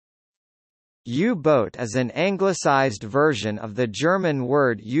U-boat is an anglicized version of the German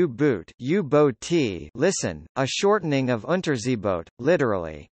word U-boot, U-boot, listen, a shortening of Unterseeboot,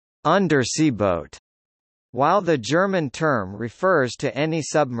 literally, underseaboat. While the German term refers to any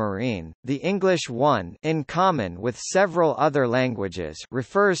submarine, the English one, in common with several other languages,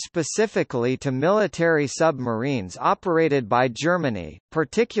 refers specifically to military submarines operated by Germany,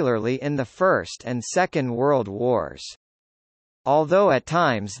 particularly in the First and Second World Wars. Although at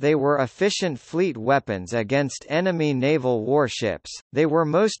times they were efficient fleet weapons against enemy naval warships, they were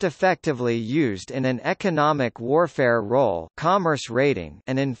most effectively used in an economic warfare role, commerce raiding,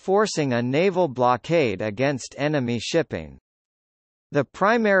 and enforcing a naval blockade against enemy shipping. The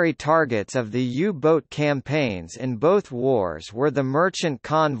primary targets of the U-boat campaigns in both wars were the merchant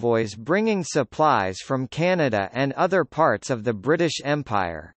convoys bringing supplies from Canada and other parts of the British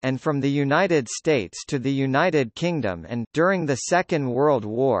Empire, and from the United States to the United Kingdom and, during the Second World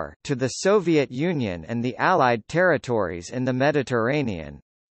War, to the Soviet Union and the Allied territories in the Mediterranean.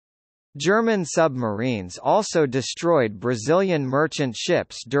 German submarines also destroyed Brazilian merchant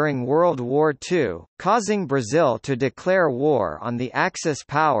ships during World War II, causing Brazil to declare war on the Axis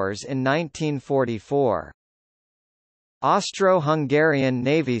powers in 1944. Austro-Hungarian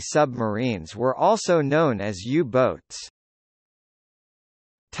Navy submarines were also known as U-boats.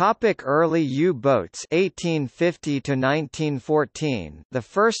 Early U-boats 1850 to 1914. The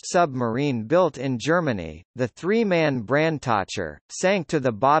first submarine built in Germany, the three-man Brandtacher, sank to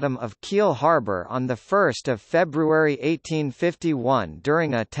the bottom of Kiel Harbor on 1 February 1851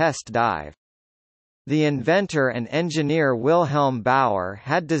 during a test dive. The inventor and engineer Wilhelm Bauer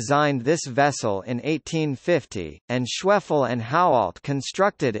had designed this vessel in 1850, and Schwefel and Haualt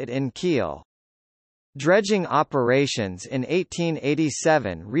constructed it in Kiel. Dredging operations in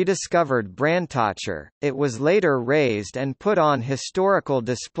 1887 rediscovered Brandtacher. It was later raised and put on historical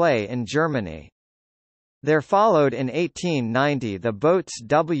display in Germany. There followed in 1890 the boats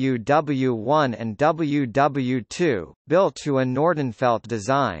WW1 and WW2, built to a Nordenfeldt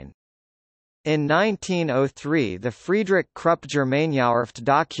design. In 1903 the Friedrich Krupp Germaniawerft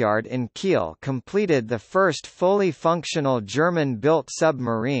dockyard in Kiel completed the first fully functional German-built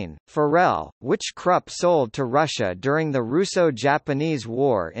submarine, Forelle, which Krupp sold to Russia during the Russo-Japanese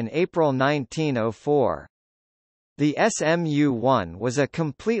War in April 1904. The SMU-1 was a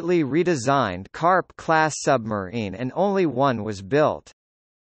completely redesigned Karp-class submarine and only one was built.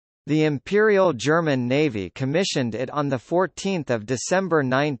 The Imperial German Navy commissioned it on 14 December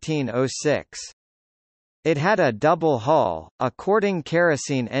 1906. It had a double hull, a Cording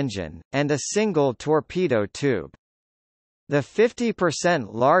kerosene engine, and a single torpedo tube. The 50%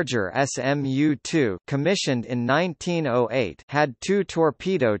 larger SMU-2, commissioned in 1908, had two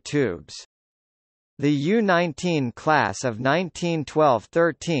torpedo tubes. The U-19 class of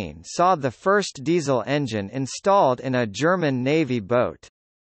 1912–13 saw the first diesel engine installed in a German Navy boat.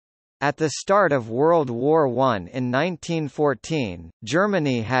 At the start of World War I in 1914,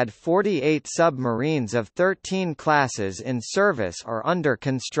 Germany had 48 submarines of 13 classes in service or under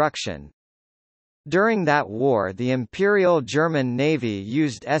construction. During that war the Imperial German Navy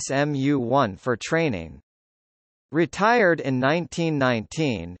used SMU-1 for training. Retired in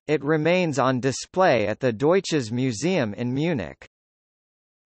 1919, it remains on display at the Deutsches Museum in Munich.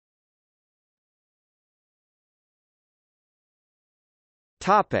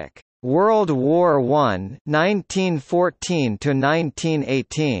 World War I, 1914 to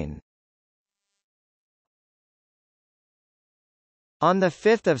 1918. On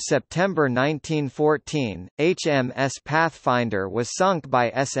 5 September 1914, HMS Pathfinder was sunk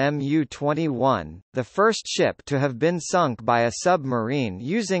by SMU-21, the first ship to have been sunk by a submarine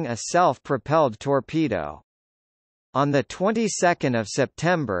using a self-propelled torpedo. On the 22nd of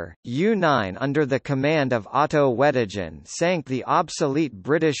September, U-9 under the command of Otto Weddigen sank the obsolete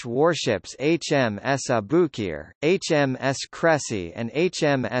British warships HMS Aboukir, HMS Cressy and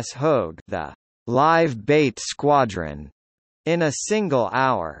HMS Hogue, the live bait squadron, in a single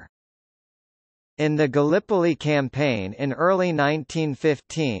hour. In the Gallipoli campaign in early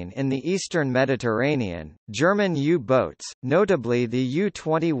 1915 in the eastern Mediterranean, German U-boats, notably the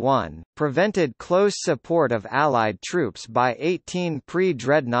U-21, prevented close support of Allied troops by 18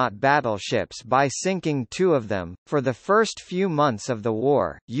 pre-dreadnought battleships by sinking two of them. For the first few months of the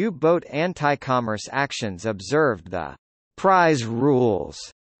war, U-boat anti-commerce actions observed the prize rules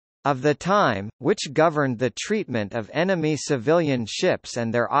of the time, which governed the treatment of enemy civilian ships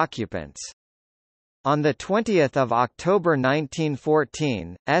and their occupants. On 20 October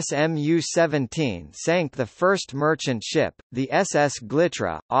 1914, SMU-17 sank the first merchant ship, the SS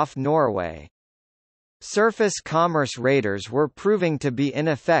Glitra, off Norway. surface commerce radars were proving to be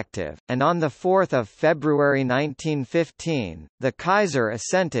ineffective, and on 4 February 1915, the Kaiser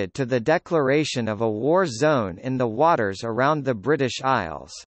assented to the declaration of a war zone in the waters around the British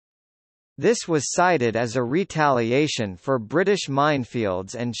Isles. This was cited as a retaliation for British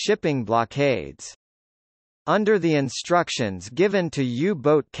minefields and shipping blockades. Under the instructions given to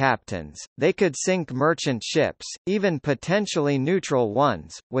U-boat captains, they could sink merchant ships, even potentially neutral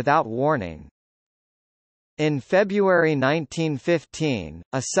ones, without warning. In February 1915,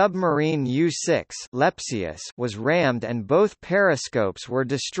 a submarine U-6 Lepsius was rammed and both periscopes were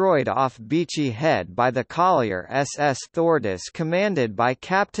destroyed off Beachy Head by the collier SS Torpedoes commanded by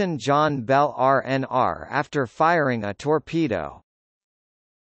Captain John Bell RNR after firing a torpedo.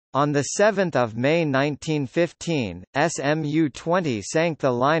 On 7 May 1915, SMU-20 sank the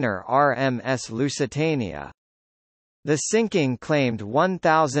liner RMS Lusitania. The sinking claimed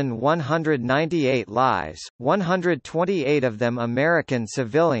 1,198 lives, 128 of them American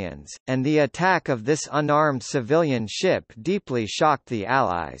civilians, and the attack of this unarmed civilian ship deeply shocked the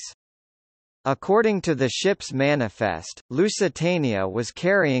Allies. According to the ship's manifest, Lusitania was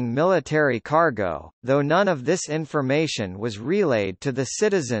carrying military cargo, though none of this information was relayed to the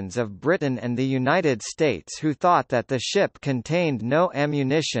citizens of Britain and the United States, who thought that the ship contained no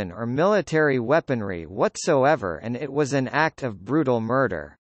ammunition or military weaponry whatsoever and it was an act of brutal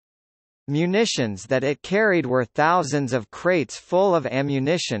murder. Munitions that it carried were thousands of crates full of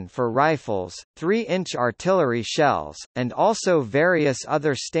ammunition for rifles, 3-inch artillery shells, and also various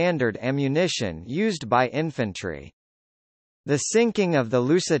other standard ammunition used by infantry. The sinking of the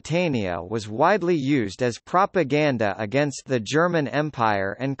Lusitania was widely used as propaganda against the German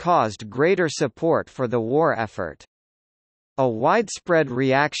Empire and caused greater support for the war effort. A widespread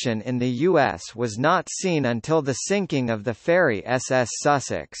reaction in the U.S. was not seen until the sinking of the ferry SS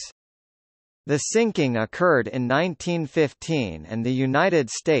Sussex. The sinking occurred in 1915 and the United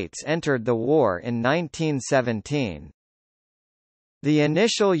States entered the war in 1917. The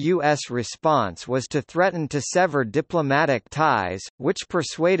initial U.S. response was to threaten to sever diplomatic ties, which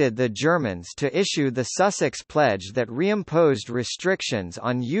persuaded the Germans to issue the Sussex Pledge that reimposed restrictions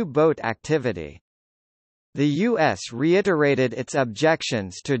on U-boat activity. The U.S. reiterated its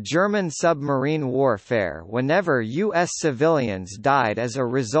objections to German submarine warfare whenever U.S. civilians died as a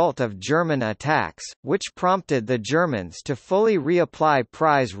result of German attacks, which prompted the Germans to fully reapply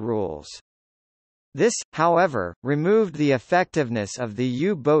prize rules. This, however, removed the effectiveness of the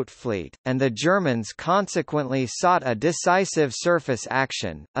U-boat fleet, and the Germans consequently sought a decisive surface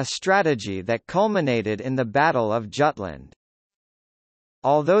action, a strategy that culminated in the Battle of Jutland.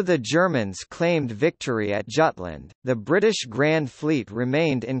 Although the Germans claimed victory at Jutland, the British Grand Fleet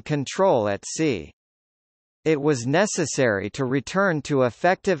remained in control at sea. It was necessary to return to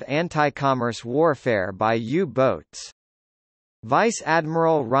effective anti-commerce warfare by U-boats. Vice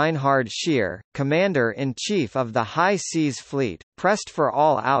Admiral Reinhard Scheer, Commander-in-Chief of the High Seas Fleet, pressed for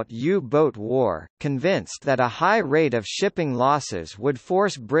all-out U-boat war, convinced that a high rate of shipping losses would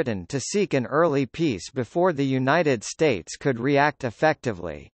force Britain to seek an early peace before the United States could react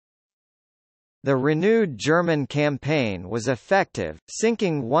effectively. The renewed German campaign was effective,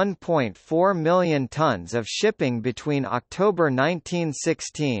 sinking 1.4 million tons of shipping between October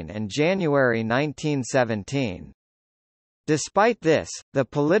 1916 and January 1917. Despite this, the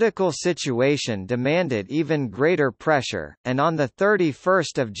political situation demanded even greater pressure, and on 31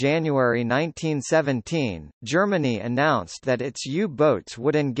 January 1917, Germany announced that its U-boats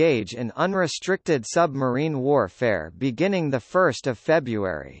would engage in unrestricted submarine warfare beginning 1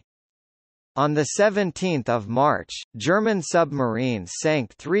 February. On 17 March, German submarines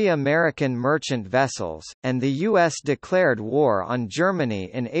sank 3 American merchant vessels, and the U.S. declared war on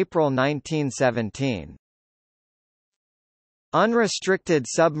Germany in April 1917. Unrestricted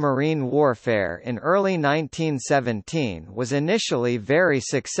submarine warfare in early 1917 was initially very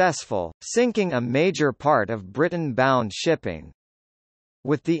successful, sinking a major part of Britain-bound shipping.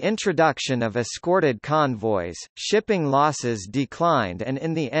 With the introduction of escorted convoys, shipping losses declined and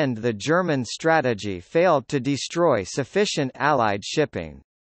in the end the German strategy failed to destroy sufficient Allied shipping.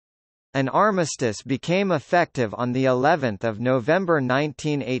 An armistice became effective on the 11th of November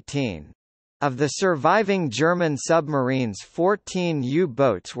 1918. Of the surviving German submarines, 14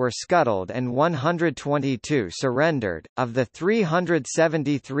 U-boats were scuttled and 122 surrendered. Of the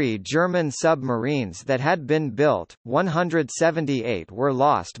 373 German submarines that had been built, 178 were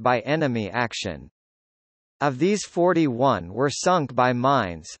lost by enemy action. Of these 41 were sunk by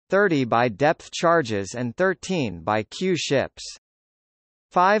mines, 30 by depth charges and 13 by Q-ships.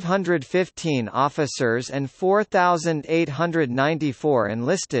 515 officers and 4,894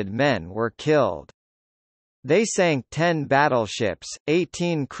 enlisted men were killed. They sank 10 battleships,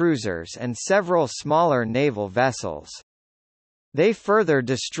 18 cruisers and several smaller naval vessels. They further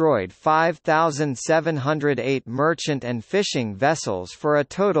destroyed 5,708 merchant and fishing vessels for a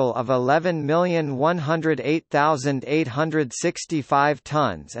total of 11,108,865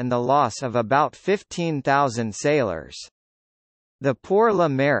 tons and the loss of about 15,000 sailors. The Pour le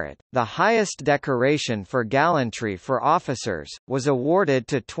Mérite, the highest decoration for gallantry for officers, was awarded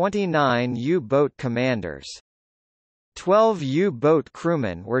to 29 U-boat commanders. 12 U-boat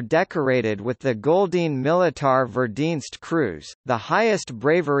crewmen were decorated with the Goldene Militaire Verdienst-Kreuz, the highest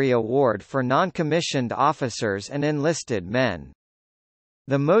bravery award for non-commissioned officers and enlisted men.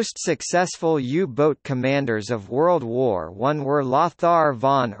 The most successful U-boat commanders of World War I were Lothar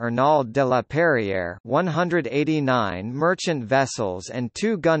von Arnauld de la Perrière, 189 merchant vessels and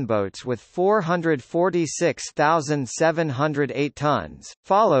 2 gunboats with 446,708 tons,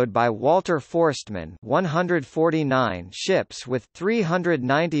 followed by Walter Forstmann, 149 ships with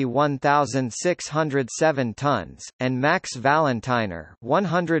 391,607 tons, and Max Valentiner,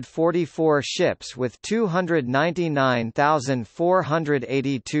 144 ships with 299,482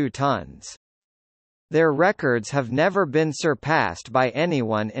 tons. Their records have never been surpassed by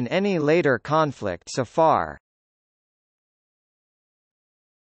anyone in any later conflict so far.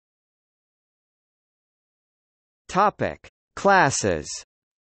 Topic: Classes.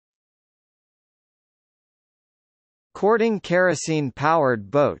 Courting kerosene-powered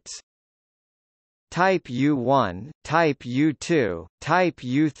boats. Type U1, Type U2, Type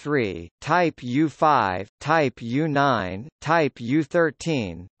U3, Type U5, Type U9, Type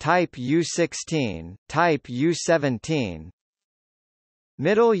U13, Type U16, Type U17.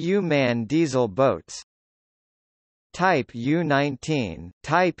 Middle U-man diesel boats. Type U19,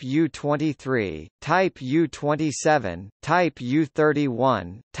 Type U23, Type U27, Type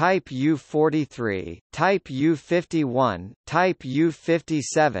U31, Type U43, Type U51, Type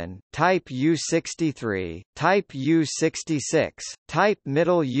U57, Type U63, Type U66, Type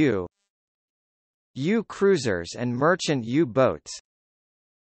Middle U. U-cruisers and merchant U-boats.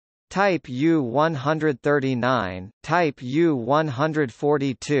 Type U-139, Type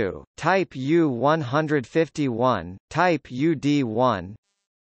U-142, Type U-151, Type UD-1.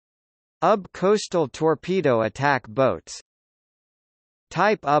 UB coastal torpedo attack boats.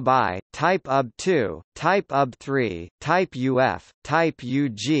 Type UB-I, Type UB-2, Type UB-3, Type UF, Type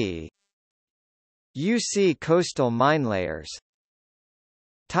UG. UC coastal minelayers.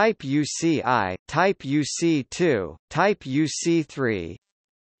 Type UC-I, Type UC-2, Type UC-3.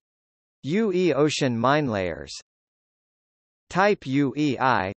 UE ocean minelayers. Type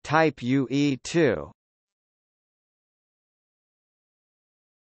UE-I, Type UE-2.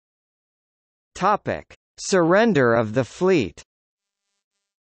 Topic: Surrender of the fleet.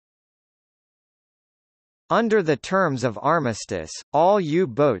 Under the terms of armistice, all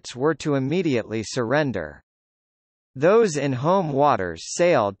U-boats were to immediately surrender. Those in home waters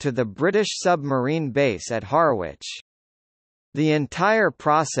sailed to the British submarine base at Harwich. The entire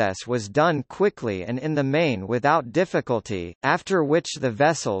process was done quickly and in the main without difficulty, after which the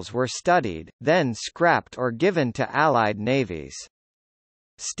vessels were studied, then scrapped or given to Allied navies.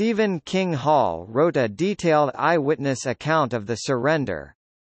 Stephen King Hall wrote a detailed eyewitness account of the surrender.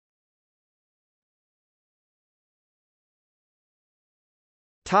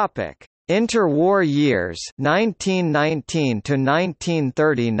 Interwar years 1919 to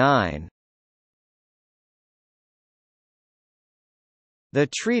 1939. The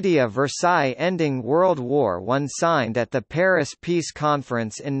Treaty of Versailles ending World War I signed at the Paris Peace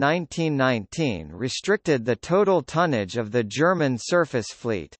Conference in 1919 restricted the total tonnage of the German surface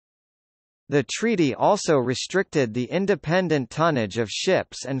fleet. The treaty also restricted the independent tonnage of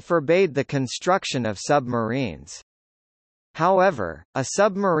ships and forbade the construction of submarines. However, a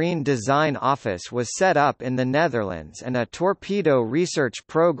submarine design office was set up in the Netherlands and a torpedo research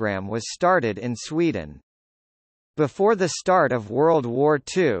program was started in Sweden. Before the start of World War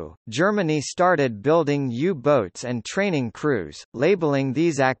II, Germany started building U-boats and training crews, labeling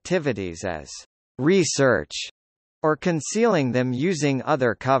these activities as research, or concealing them using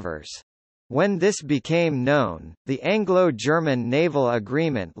other covers. When this became known, the Anglo-German naval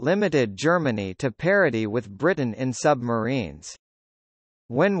agreement limited Germany to parity with Britain in submarines.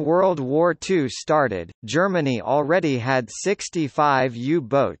 When World War II started, Germany already had 65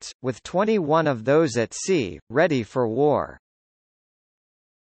 U-boats, with 21 of those at sea, ready for war.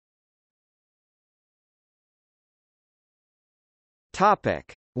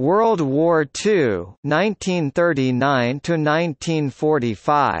 World War II, 1939 to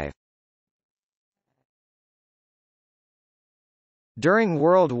 1945. During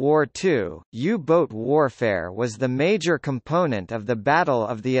World War II, U-boat warfare was the major component of the Battle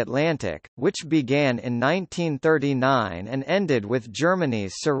of the Atlantic, which began in 1939 and ended with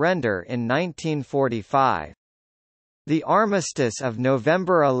Germany's surrender in 1945. The armistice of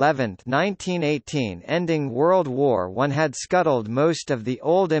November 11, 1918, ending World War I, had scuttled most of the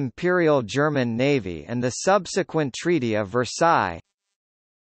old Imperial German Navy, and the subsequent Treaty of Versailles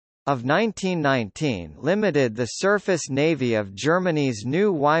of 1919 limited the surface navy of Germany's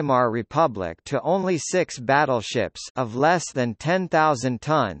new Weimar Republic to only 6 battleships of less than 10,000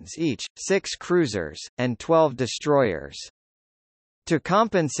 tons each, 6 cruisers, and 12 destroyers. To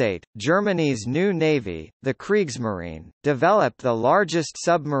compensate, Germany's new navy, the Kriegsmarine, developed the largest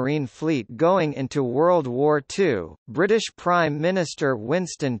submarine fleet going into World War II. British Prime Minister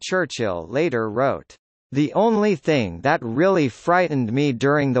Winston Churchill later wrote, "The only thing that really frightened me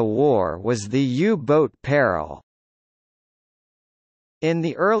during the war was the U-boat peril." In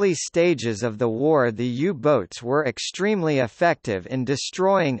the early stages of the war, the U-boats were extremely effective in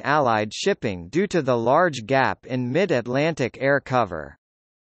destroying Allied shipping due to the large gap in mid-Atlantic air cover.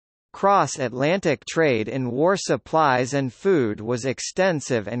 Cross-Atlantic trade in war supplies and food was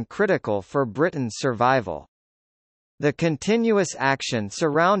extensive and critical for Britain's survival. The continuous action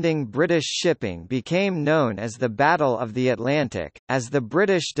surrounding British shipping became known as the Battle of the Atlantic, as the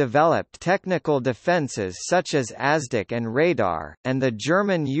British developed technical defences such as ASDIC and radar, and the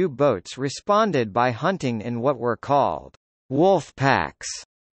German U-boats responded by hunting in what were called wolf packs,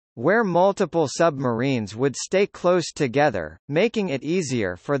 where multiple submarines would stay close together, making it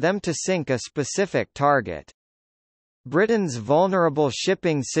easier for them to sink a specific target. Britain's vulnerable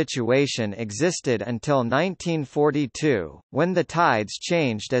shipping situation existed until 1942, when the tides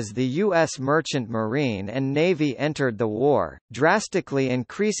changed as the U.S. Merchant Marine and Navy entered the war, drastically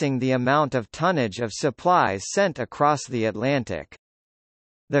increasing the amount of tonnage of supplies sent across the Atlantic.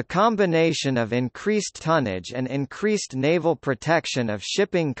 The combination of increased tonnage and increased naval protection of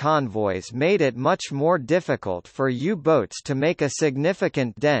shipping convoys made it much more difficult for U-boats to make a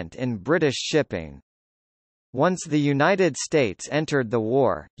significant dent in British shipping. Once the United States entered the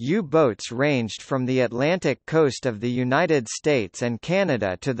war, U-boats ranged from the Atlantic coast of the United States and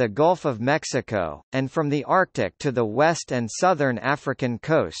Canada to the Gulf of Mexico, and from the Arctic to the west and southern African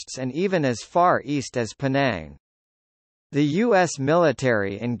coasts and even as far east as Penang. The U.S.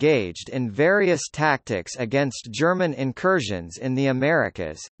 military engaged in various tactics against German incursions in the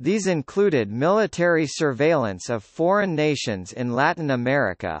Americas. These included military surveillance of foreign nations in Latin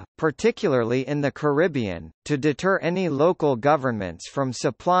America, particularly in the Caribbean, to deter any local governments from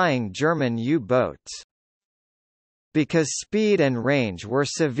supplying German U-boats. Because speed and range were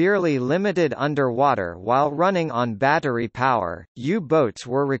severely limited underwater while running on battery power, U-boats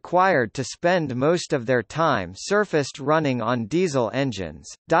were required to spend most of their time surfaced running on diesel engines,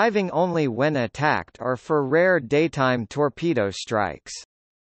 diving only when attacked or for rare daytime torpedo strikes.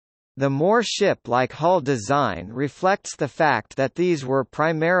 The more ship-like hull design reflects the fact that these were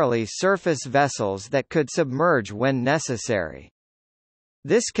primarily surface vessels that could submerge when necessary.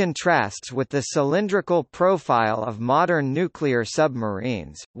 This contrasts with the cylindrical profile of modern nuclear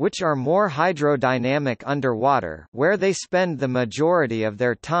submarines, which are more hydrodynamic underwater, where they spend the majority of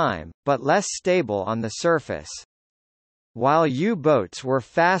their time, but less stable on the surface. While U-boats were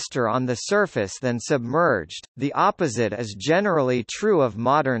faster on the surface than submerged, the opposite is generally true of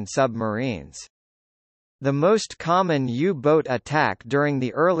modern submarines. The most common U-boat attack during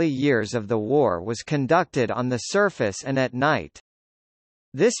the early years of the war was conducted on the surface and at night.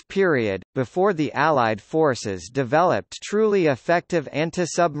 This period, before the Allied forces developed truly effective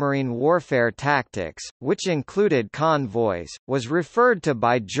anti-submarine warfare tactics, which included convoys, was referred to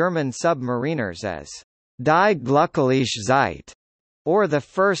by German submariners as Die glückliche Zeit, or the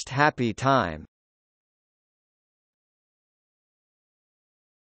first happy time.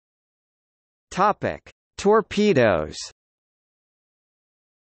 Topic: Torpedoes.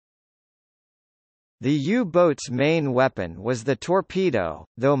 The U-boat's main weapon was the torpedo,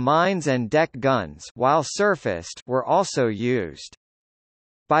 though mines and deck guns, while surfaced, were also used.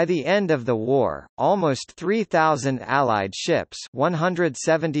 By the end of the war, almost 3,000 Allied ships,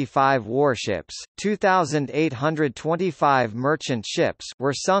 175 warships, 2,825 merchant ships,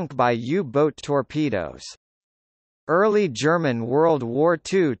 were sunk by U-boat torpedoes. Early German World War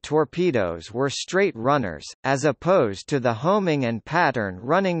II torpedoes were straight runners, as opposed to the homing and pattern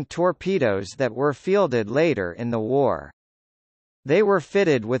running torpedoes that were fielded later in the war. They were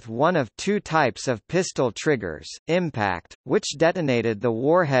fitted with one of two types of pistol triggers: impact, which detonated the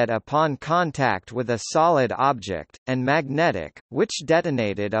warhead upon contact with a solid object, and magnetic, which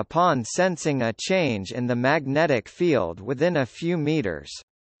detonated upon sensing a change in the magnetic field within a few meters.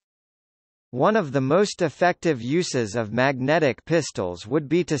 One of the most effective uses of magnetic pistols would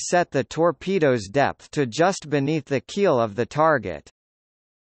be to set the torpedo's depth to just beneath the keel of the target.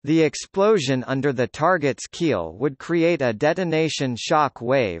 The explosion under the target's keel would create a detonation shock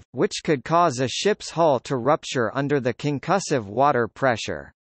wave, which could cause a ship's hull to rupture under the concussive water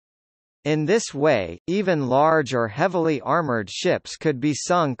pressure. In this way, even large or heavily armored ships could be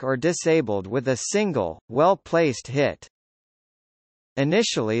sunk or disabled with a single, well-placed hit.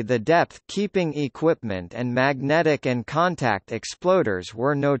 Initially, the depth-keeping equipment and magnetic and contact exploders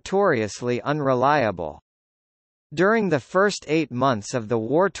were notoriously unreliable. During the first 8 months of the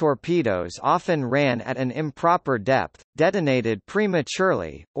war, torpedoes often ran at an improper depth, detonated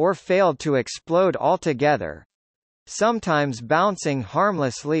prematurely, or failed to explode altogether, sometimes bouncing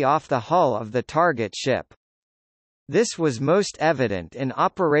harmlessly off the hull of the target ship. This was most evident in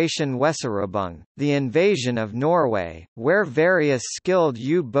Operation Weserübung, the invasion of Norway, where various skilled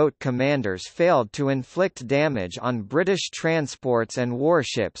U-boat commanders failed to inflict damage on British transports and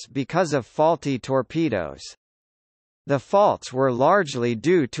warships because of faulty torpedoes. The faults were largely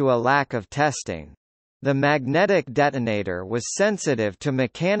due to a lack of testing. The magnetic detonator was sensitive to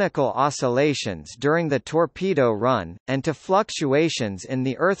mechanical oscillations during the torpedo run, and to fluctuations in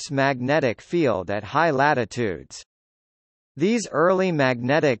the Earth's magnetic field at high latitudes. These early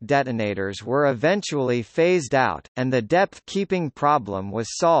magnetic detonators were eventually phased out, and the depth-keeping problem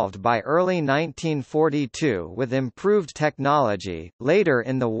was solved by early 1942 with improved technology. Later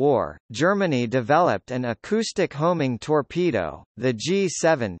in the war, Germany developed an acoustic homing torpedo, the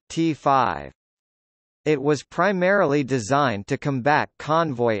G7 T5. It was primarily designed to combat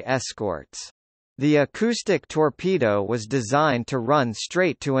convoy escorts. The acoustic torpedo was designed to run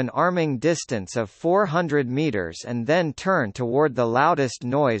straight to an arming distance of 400 meters and then turn toward the loudest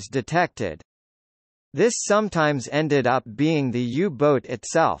noise detected. This sometimes ended up being the U-boat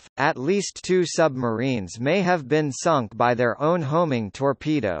itself. At least 2 submarines may have been sunk by their own homing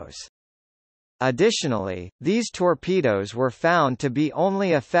torpedoes. Additionally, these torpedoes were found to be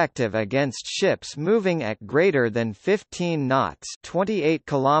only effective against ships moving at greater than 15 knots, 28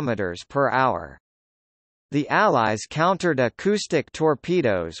 kilometers per hour. The Allies countered acoustic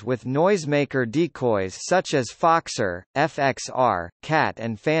torpedoes with noisemaker decoys such as Foxer, FXR, Cat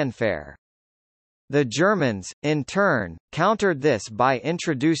and Fanfare. The Germans, in turn, countered this by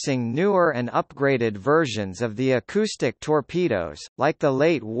introducing newer and upgraded versions of the acoustic torpedoes, like the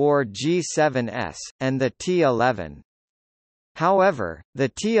late-war G7S, and the T-11. However, the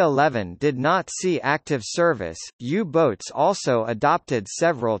T-11 did not see active service. U-boats also adopted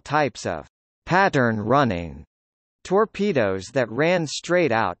several types of pattern running torpedoes that ran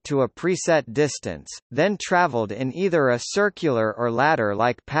straight out to a preset distance, then traveled in either a circular or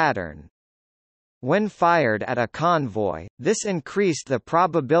ladder-like pattern. When fired at a convoy, this increased the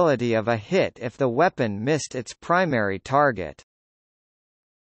probability of a hit if the weapon missed its primary target.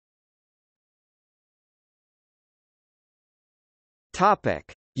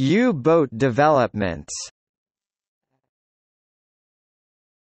 Topic: U-boat developments.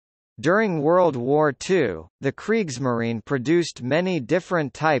 During World War II, the Kriegsmarine produced many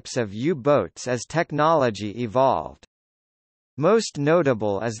different types of U-boats as technology evolved. Most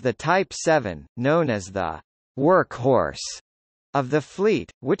notable is the Type 7, known as the workhorse of the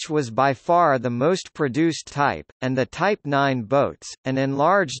fleet, which was by far the most produced type, and the Type 9 boats, an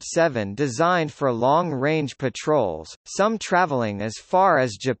enlarged 7 designed for long-range patrols, some traveling as far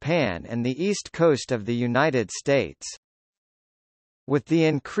as Japan and the east coast of the United States. With the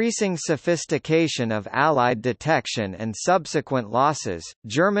increasing sophistication of Allied detection and subsequent losses,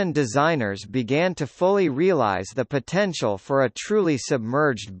 German designers began to fully realize the potential for a truly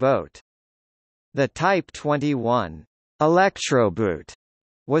submerged boat. The Type 21 Elektroboot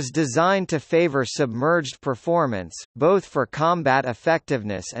was designed to favor submerged performance, both for combat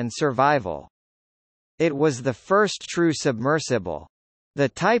effectiveness and survival. It was the first true submersible. The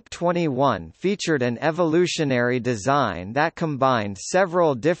Type 21 featured an evolutionary design that combined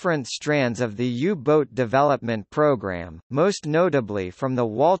several different strands of the U-boat development program, most notably from the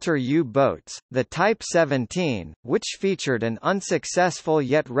Walter U-boats, the Type 17, which featured an unsuccessful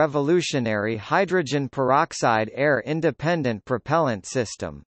yet revolutionary hydrogen peroxide air-independent propellant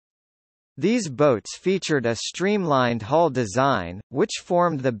system. These boats featured a streamlined hull design, which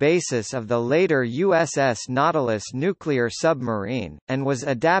formed the basis of the later USS Nautilus nuclear submarine, and was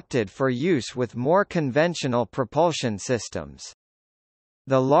adapted for use with more conventional propulsion systems.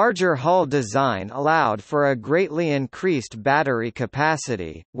 The larger hull design allowed for a greatly increased battery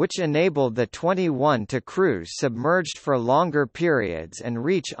capacity, which enabled the 21 to cruise submerged for longer periods and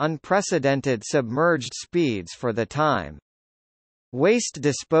reach unprecedented submerged speeds for the time. Waste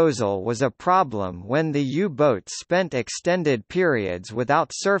disposal was a problem when the U-boats spent extended periods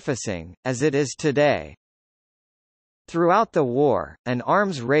without surfacing, as it is today. Throughout the war, an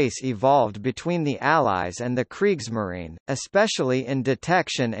arms race evolved between the Allies and the Kriegsmarine, especially in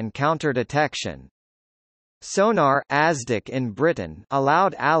detection and counterdetection. Sonar ASDIC in Britain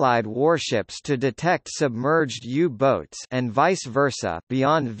allowed Allied warships to detect submerged U-boats and vice versa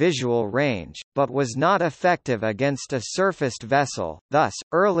beyond visual range, but was not effective against a surfaced vessel. Thus,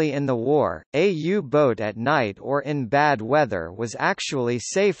 early in the war, a U-boat at night or in bad weather was actually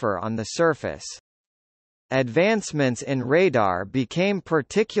safer on the surface. Advancements in radar became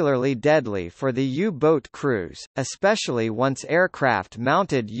particularly deadly for the U-boat crews, especially once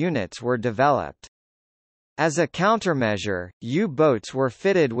aircraft-mounted units were developed. As a countermeasure, U-boats were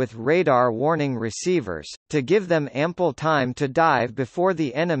fitted with radar warning receivers, to give them ample time to dive before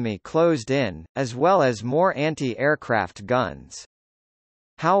the enemy closed in, as well as more anti-aircraft guns.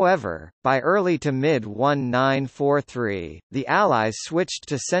 However, by early to mid-1943, the Allies switched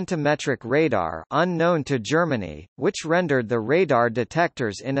to centimetric radar unknown to Germany, which rendered the radar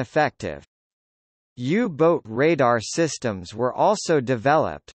detectors ineffective. U-boat radar systems were also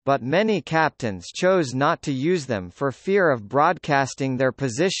developed, but many captains chose not to use them for fear of broadcasting their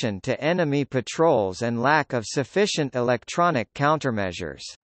position to enemy patrols and lack of sufficient electronic countermeasures.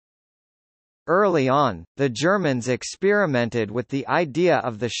 Early on, the Germans experimented with the idea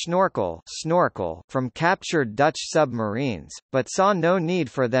of the snorkel from captured Dutch submarines, but saw no need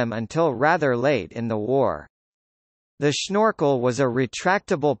for them until rather late in the war. The snorkel was a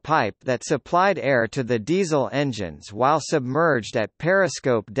retractable pipe that supplied air to the diesel engines while submerged at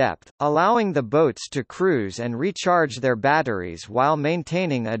periscope depth, allowing the boats to cruise and recharge their batteries while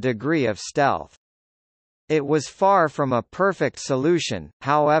maintaining a degree of stealth. It was far from a perfect solution,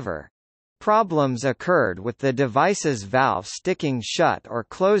 however. Problems occurred with the device's valve sticking shut or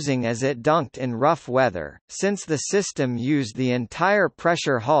closing as it dunked in rough weather. Since the system used the entire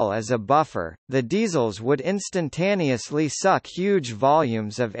pressure hull as a buffer, the diesels would instantaneously suck huge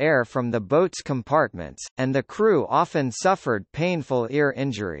volumes of air from the boat's compartments, and the crew often suffered painful ear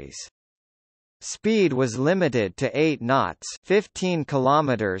injuries. Speed was limited to 8 knots, 15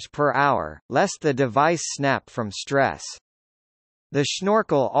 km per hour, lest the device snap from stress. The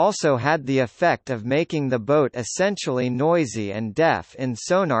snorkel also had the effect of making the boat essentially noisy and deaf in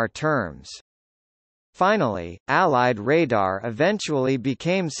sonar terms. Finally, Allied radar eventually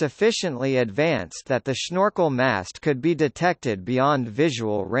became sufficiently advanced that the snorkel mast could be detected beyond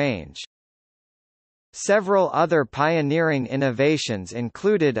visual range. Several other pioneering innovations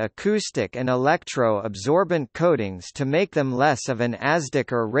included acoustic and electro-absorbent coatings to make them less of an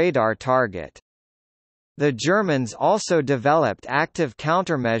ASDIC or radar target. The Germans also developed active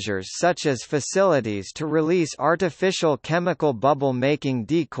countermeasures such as facilities to release artificial chemical bubble-making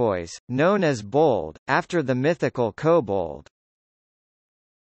decoys, known as bold, after the mythical kobold.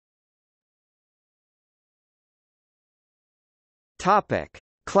 Topic: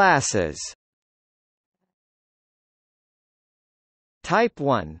 Classes. Type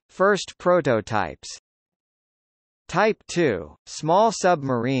 1 – First prototypes. Type 2 – Small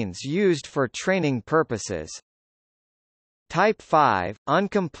submarines used for training purposes. Type 5 –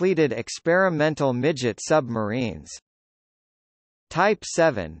 Uncompleted experimental midget submarines. Type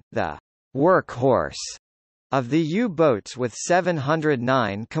 7 – The workhorse of the U-boats with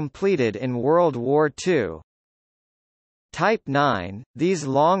 709 completed in World War II. Type 9 – These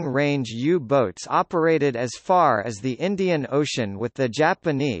long-range U-boats operated as far as the Indian Ocean with the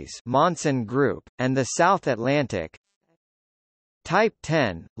Japanese Monson Group, and the South Atlantic. Type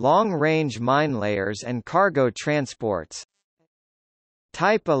 10 – Long-range minelayers and cargo transports.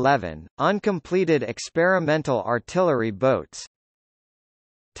 Type 11 – Uncompleted experimental artillery boats.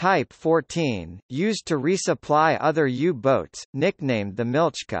 Type 14 – Used to resupply other U-boats, nicknamed the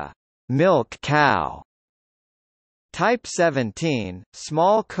Milchka milk cow. Type 17 –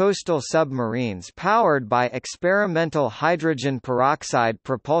 Small coastal submarines powered by experimental hydrogen peroxide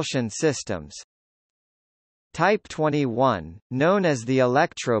propulsion systems. Type 21, known as the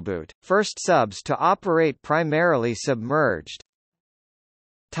Electroboot, first subs to operate primarily submerged.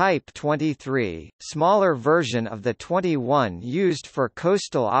 Type 23, smaller version of the 21 used for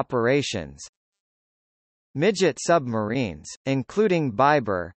coastal operations. Midget submarines, including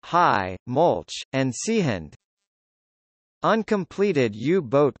Biber, High, Mulch, and Seahand. Uncompleted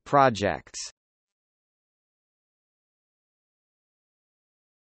U-boat projects.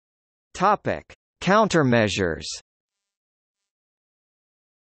 Topic: Countermeasures.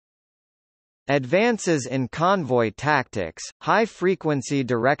 Advances in convoy tactics, high-frequency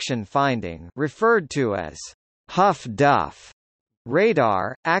direction finding referred to as Huff-Duff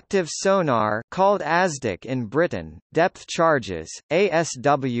radar, active sonar called ASDIC in Britain, depth charges,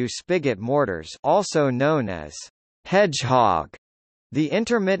 ASW spigot mortars also known as Hedgehog, the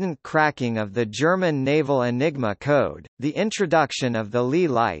intermittent cracking of the German naval Enigma code, the introduction of the Lee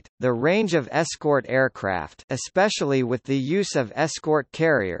light, the range of escort aircraft especially with the use of escort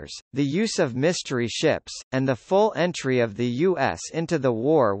carriers, the use of mystery ships, and the full entry of the U.S. into the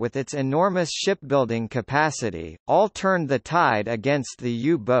war with its enormous shipbuilding capacity, all turned the tide against the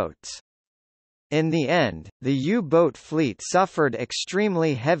U-boats. In the end, the U-boat fleet suffered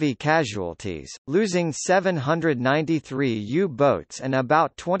extremely heavy casualties, losing 793 U-boats and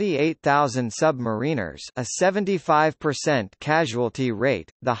about 28,000 submariners, a 75% casualty rate,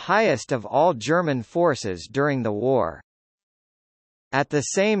 the highest of all German forces during the war. At the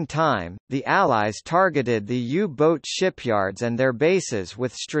same time, the Allies targeted the U-boat shipyards and their bases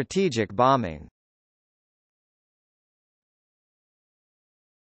with strategic bombing.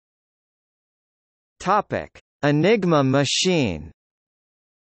 Topic: Enigma machine.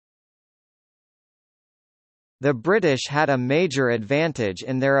 The British had a major advantage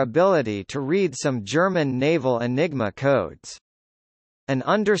in their ability to read some German naval Enigma codes. An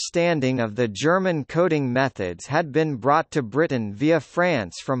understanding of the German coding methods had been brought to Britain via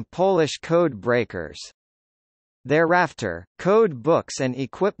France from Polish code breakers. Thereafter, code books and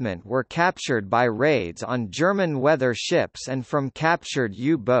equipment were captured by raids on German weather ships and from captured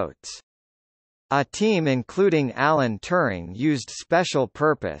U-boats. A team including Alan Turing used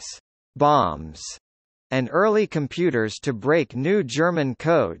special-purpose bombs and early computers to break new German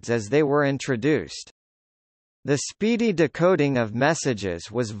codes as they were introduced. The speedy decoding of messages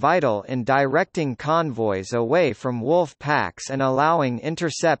was vital in directing convoys away from wolf packs and allowing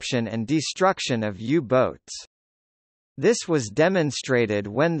interception and destruction of U-boats. This was demonstrated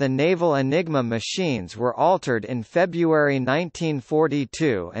when the naval Enigma machines were altered in February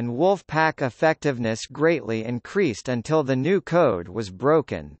 1942 and wolf pack effectiveness greatly increased until the new code was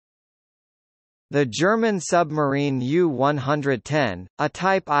broken. The German submarine U-110, a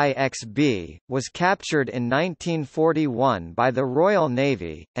Type IXB, was captured in 1941 by the Royal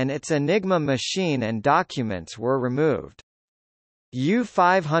Navy, and its Enigma machine and documents were removed.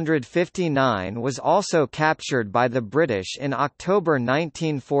 U-559 was also captured by the British in October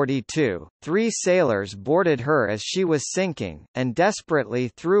 1942. 3 sailors boarded her as she was sinking, and desperately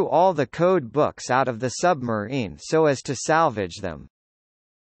threw all the code books out of the submarine so as to salvage them.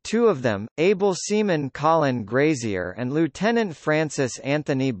 2 of them, able seaman Colin Grazier and Lieutenant Francis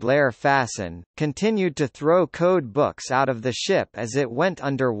Anthony Blair Fasson, continued to throw code books out of the ship as it went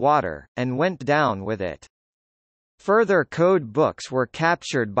under water, and went down with it. Further code books were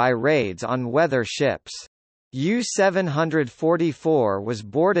captured by raids on weather ships. U-744 was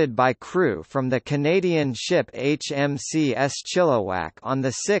boarded by crew from the Canadian ship HMCS Chilliwack on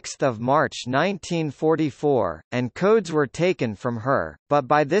 6 March 1944, and codes were taken from her, but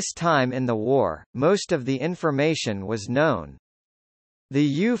by this time in the war, most of the information was known. The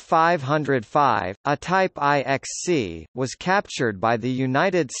U-505, a Type IXC, was captured by the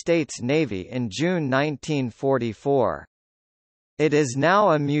United States Navy in June 1944. It is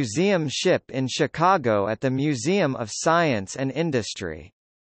now a museum ship in Chicago at the Museum of Science and Industry.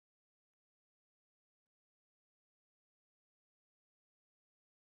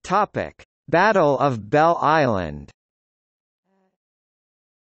 Topic: Battle of Belle Island.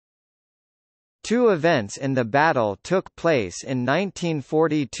 2 events in the battle took place in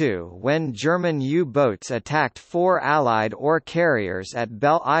 1942 when German U-boats attacked 4 Allied ore carriers at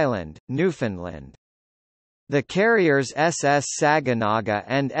Belle Island, Newfoundland. The carriers SS Saginaga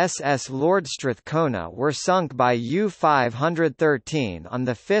and SS Lord Strathcona were sunk by U-513 on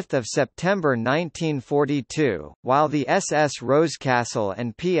 5 September 1942, while the SS Rosecastle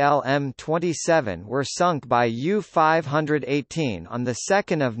and PLM-27 were sunk by U-518 on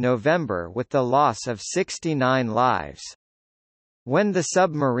 2 November with the loss of 69 lives. When the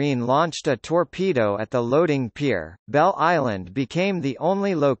submarine launched a torpedo at the loading pier, Belle Island became the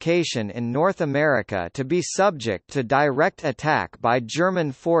only location in North America to be subject to direct attack by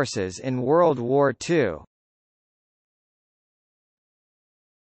German forces in World War II.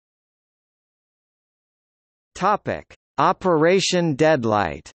 Topic: Operation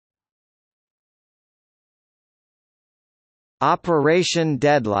Deadlight. Operation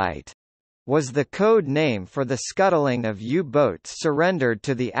Deadlight was the code name for the scuttling of U-boats surrendered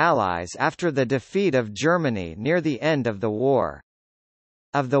to the Allies after the defeat of Germany near the end of the war.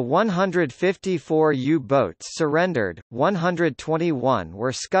 Of the 154 U-boats surrendered, 121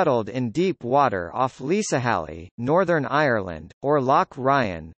 were scuttled in deep water off Leesahalley, Northern Ireland, or Loch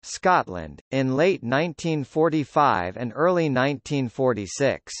Ryan, Scotland, in late 1945 and early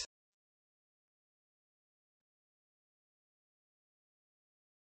 1946.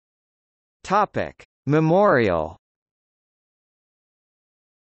 Topic: Memorial.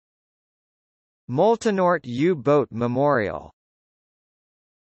 Moltenort U-boat Memorial.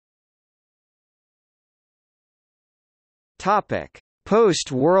 Topic: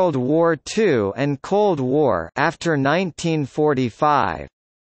 Post-World War II and Cold War after 1945.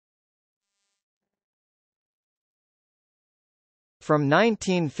 From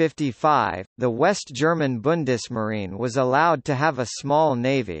 1955, the West German Bundesmarine was allowed to have a small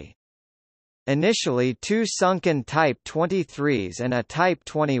navy. Initially 2 sunken Type 23s and a Type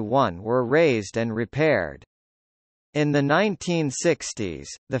 21 were raised and repaired. In the 1960s,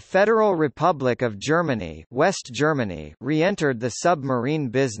 the Federal Republic of Germany, West Germany re-entered the submarine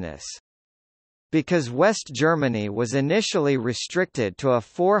business. Because West Germany was initially restricted to a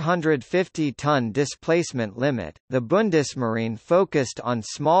 450-ton displacement limit, the Bundesmarine focused on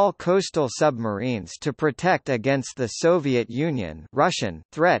small coastal submarines to protect against the Soviet Union Russian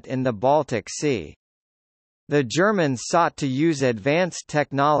threat in the Baltic Sea. The Germans sought to use advanced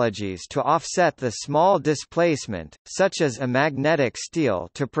technologies to offset the small displacement, such as amagnetic steel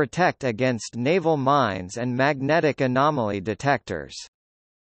to protect against naval mines and magnetic anomaly detectors.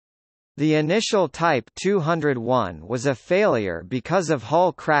 The initial Type 201 was a failure because of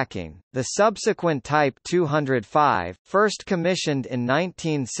hull cracking. The subsequent Type 205, first commissioned in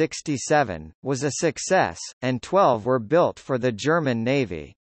 1967, was a success, and 12 were built for the German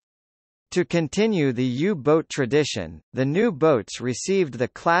Navy. To continue the U-boat tradition, the new boats received the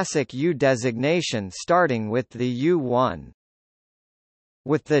Classic U designation starting with the U-1.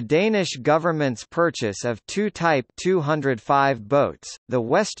 With the Danish government's purchase of 2 Type 205 boats, the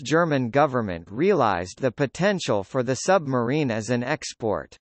West German government realized the potential for the submarine as an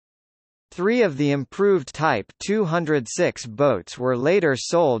export. 3 of the improved Type 206 boats were later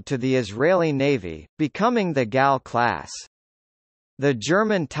sold to the Israeli Navy, becoming the Gal class. The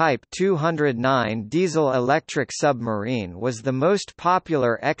German Type 209 diesel-electric submarine was the most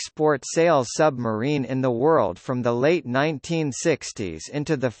popular export sales submarine in the world from the late 1960s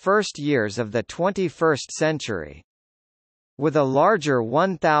into the first years of the 21st century. With a larger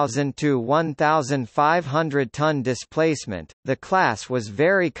 1,000 to 1,500 ton displacement, the class was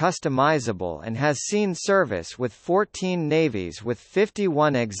very customizable and has seen service with 14 navies, with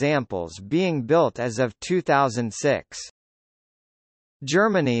 51 examples being built as of 2006.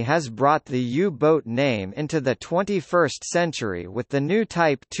 Germany has brought the U-boat name into the 21st century with the new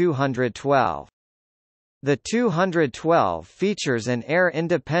Type 212. The 212 features an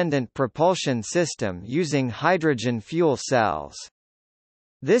air-independent propulsion system using hydrogen fuel cells.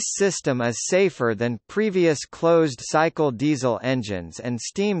 This system is safer than previous closed-cycle diesel engines and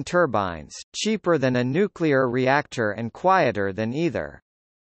steam turbines, cheaper than a nuclear reactor and quieter than either.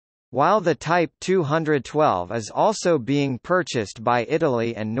 While the Type 212 is also being purchased by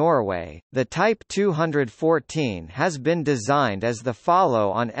Italy and Norway, the Type 214 has been designed as the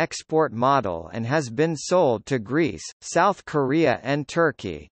follow-on export model and has been sold to Greece, South Korea and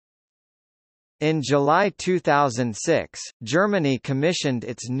Turkey. In July 2006, Germany commissioned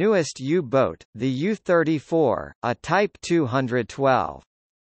its newest U-boat, the U-34, a Type 212.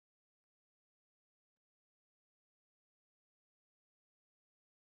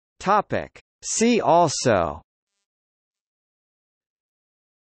 Topic. See also: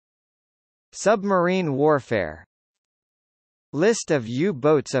 Submarine warfare, List of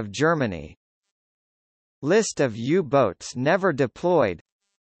U-boats of Germany, List of U-boats never deployed,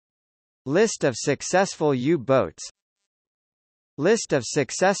 List of successful U-boats, List of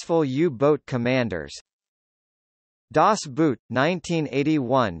successful U-boat commanders. Das Boot,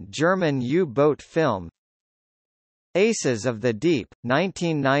 1981 German U-boat film. Aces of the Deep,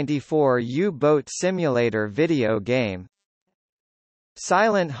 1994 U-boat simulator video game.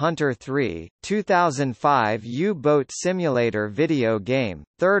 Silent Hunter 3, 2005 U-boat simulator video game,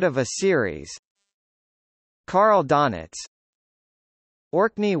 third of a series. Karl Donitz.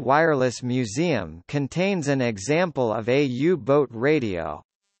 Orkney Wireless Museum contains an example of a U-boat radio.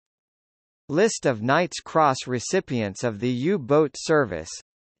 List of Knight's Cross recipients of the U-boat service.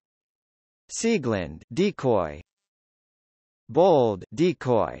 Sieglinde decoy. Bold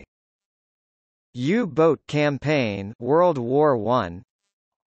decoy. U-boat campaign World War I.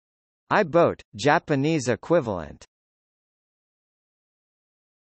 I-boat, Japanese equivalent.